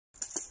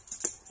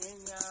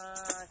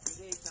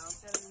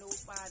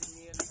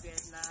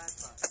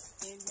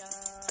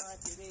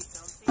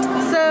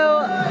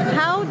So,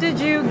 how did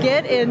you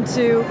get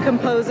into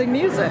composing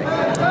music?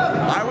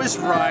 I was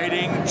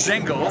writing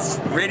jingles,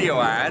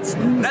 radio ads,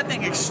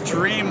 nothing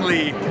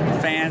extremely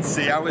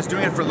fancy. I was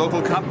doing it for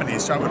local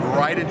companies, so I would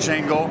write a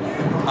jingle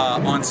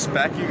on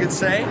spec, you could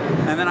say,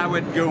 and then I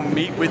would go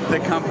meet with the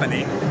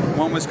company.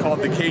 One was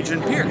called the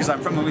Cajun Pier, because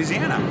I'm from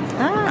Louisiana,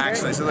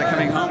 actually, so they're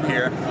coming home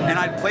here, and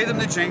I'd play them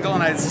the jingle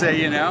and I'd say,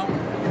 you know,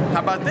 how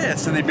about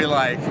this? And they'd be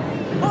like,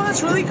 oh,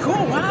 that's really cool.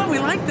 Wow, we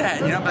like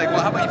that. You know, I'm like,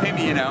 well, how about you pay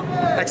me, you know,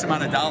 X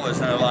amount of dollars?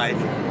 And they're like,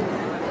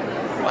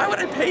 why would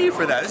I pay you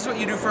for that? This is what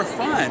you do for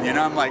fun. You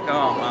know, I'm like,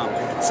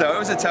 oh. So it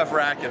was a tough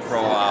racket for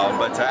a while.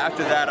 But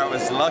after that, I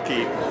was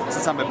lucky,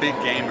 since I'm a big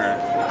gamer,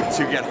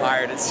 to get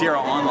hired at Sierra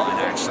Online,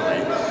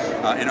 actually,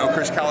 in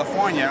Oakhurst,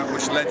 California,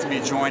 which led to me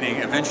joining,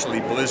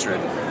 eventually,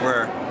 Blizzard,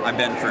 where I've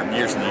been for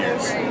years and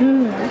years.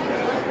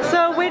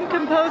 So when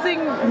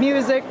composing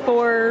music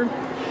for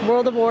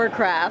World of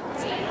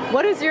Warcraft,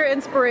 what is your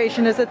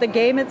inspiration? Is it the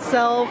game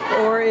itself,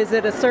 or is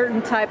it a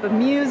certain type of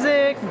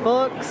music,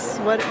 books?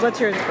 What's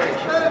your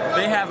inspiration?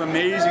 They have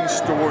amazing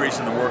stories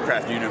in the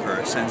Warcraft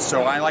universe, and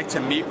so I like to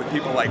meet with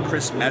people like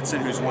Chris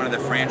Metzen, who's one of the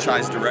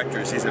franchise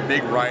directors. He's a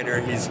big writer,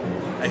 he's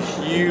a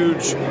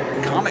huge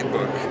comic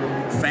book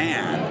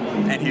fan,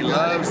 and he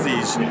loves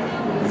these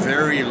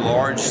very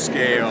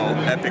large-scale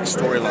epic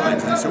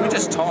storylines. And so we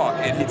just talk,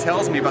 and he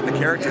tells me about the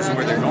characters and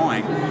where they're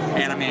going.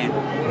 And I mean,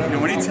 you know,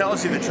 when he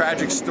tells you the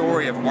tragic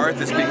story of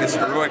Arthas being this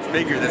heroic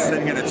figure that's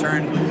then going to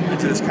turn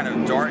into this kind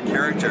of dark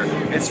character,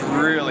 it's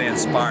really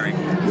inspiring.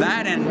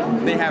 That,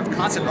 and they have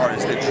concept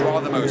artists that draw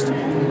the most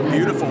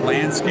beautiful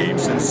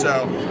landscapes. And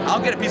so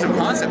I'll get a piece of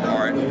concept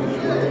art,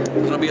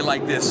 it'll be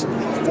like this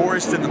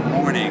forest in the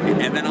morning,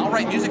 and then I'll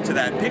write music to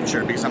that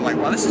picture because I'm like,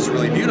 wow, this is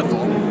really beautiful.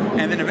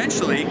 And then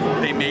eventually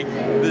they make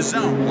the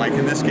zone, like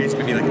in this case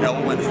maybe like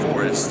Elwyn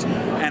Forest,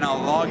 and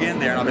I'll log in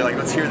there and I'll be like,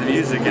 let's hear the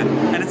music,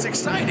 and it's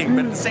exciting,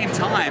 but at the same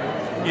time,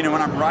 you know,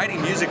 when I'm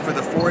writing music for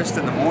the forest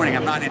in the morning,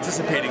 I'm not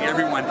anticipating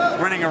everyone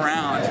running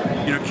around,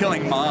 you know,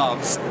 killing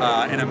mobs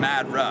in a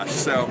mad rush.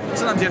 So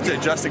sometimes you have to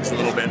adjust things a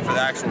little bit for the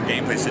actual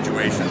gameplay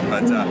situation.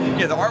 But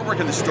yeah, the artwork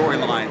and the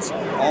storylines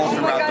all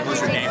throughout the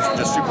Blizzard games are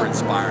just super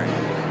inspiring.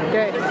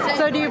 Great.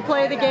 So do you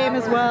play the game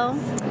as well?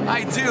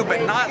 I do,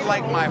 but not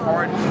like my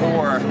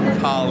hardcore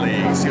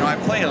colleagues. You know, I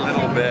play a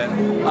little bit.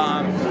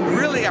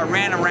 Really, I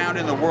ran around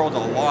in the world a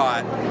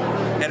lot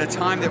at a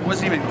time that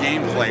wasn't even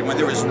gameplay, when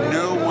there was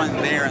no one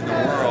there in the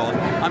world.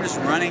 I'm just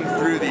running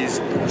through these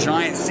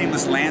giant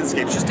seamless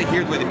landscapes just to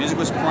hear the way the music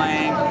was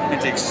playing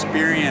and to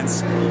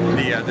experience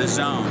the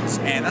zones.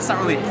 And that's not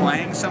really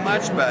playing so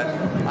much, but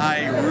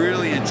I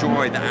really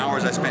enjoyed the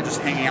hours I spent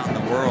just hanging out in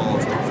the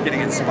world, getting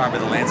inspired by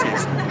the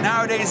landscapes.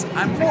 Nowadays,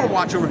 I'm more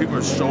watch over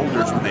people's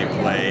shoulders when they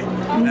play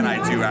than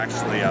I do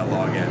actually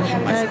log in.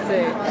 I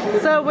see.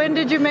 So when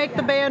did you make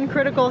the band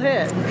Critical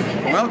Hit?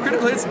 Well,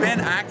 Critical Hit's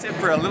been active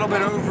for a little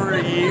bit over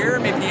a year,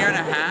 maybe a year and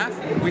a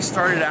half. We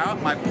started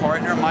out, my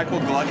partner Michael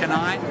Gluck and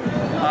I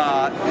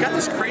got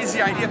this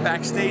crazy idea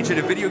backstage at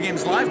a Video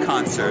Games Live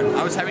concert.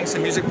 I was having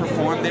some music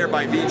performed there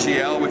by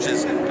VGL, which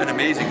is an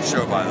amazing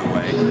show, by the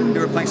way. They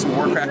were playing some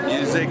Warcraft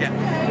music,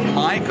 and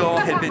Michael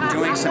had been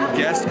doing some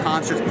guest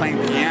concerts playing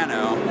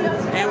piano,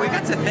 and we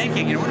got to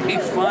thinking, you know, wouldn't it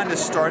be fun to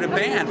start a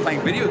band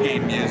playing video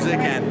game music?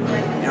 And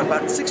you know,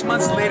 about 6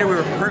 months later, we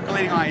were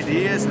percolating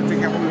ideas and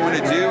figuring out what we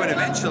wanted to do, and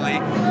eventually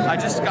I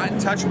just got in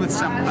touch with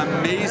some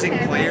amazing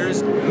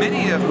players,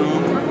 many of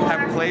whom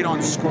have played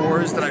on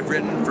scores that I've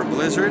written for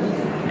Blizzard,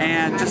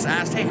 and just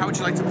asked, hey, how would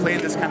you like to play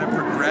in this kind of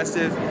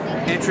progressive,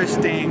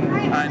 interesting,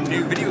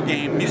 new video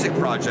game music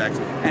project?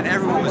 And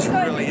everyone was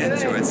really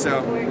into it.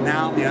 So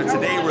now, you know,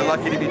 today we're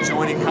lucky to be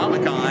joining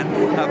Comic-Con,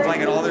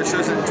 playing at all their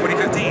shows in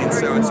 2015,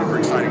 so it's super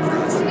exciting for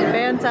us.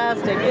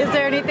 Fantastic. Is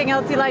there anything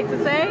else you'd like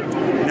to say?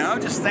 No,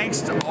 just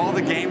thanks to all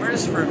the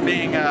gamers for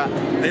being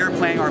there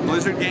playing our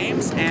Blizzard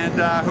games, and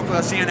hopefully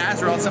I'll see you in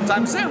Azeroth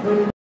sometime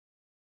soon.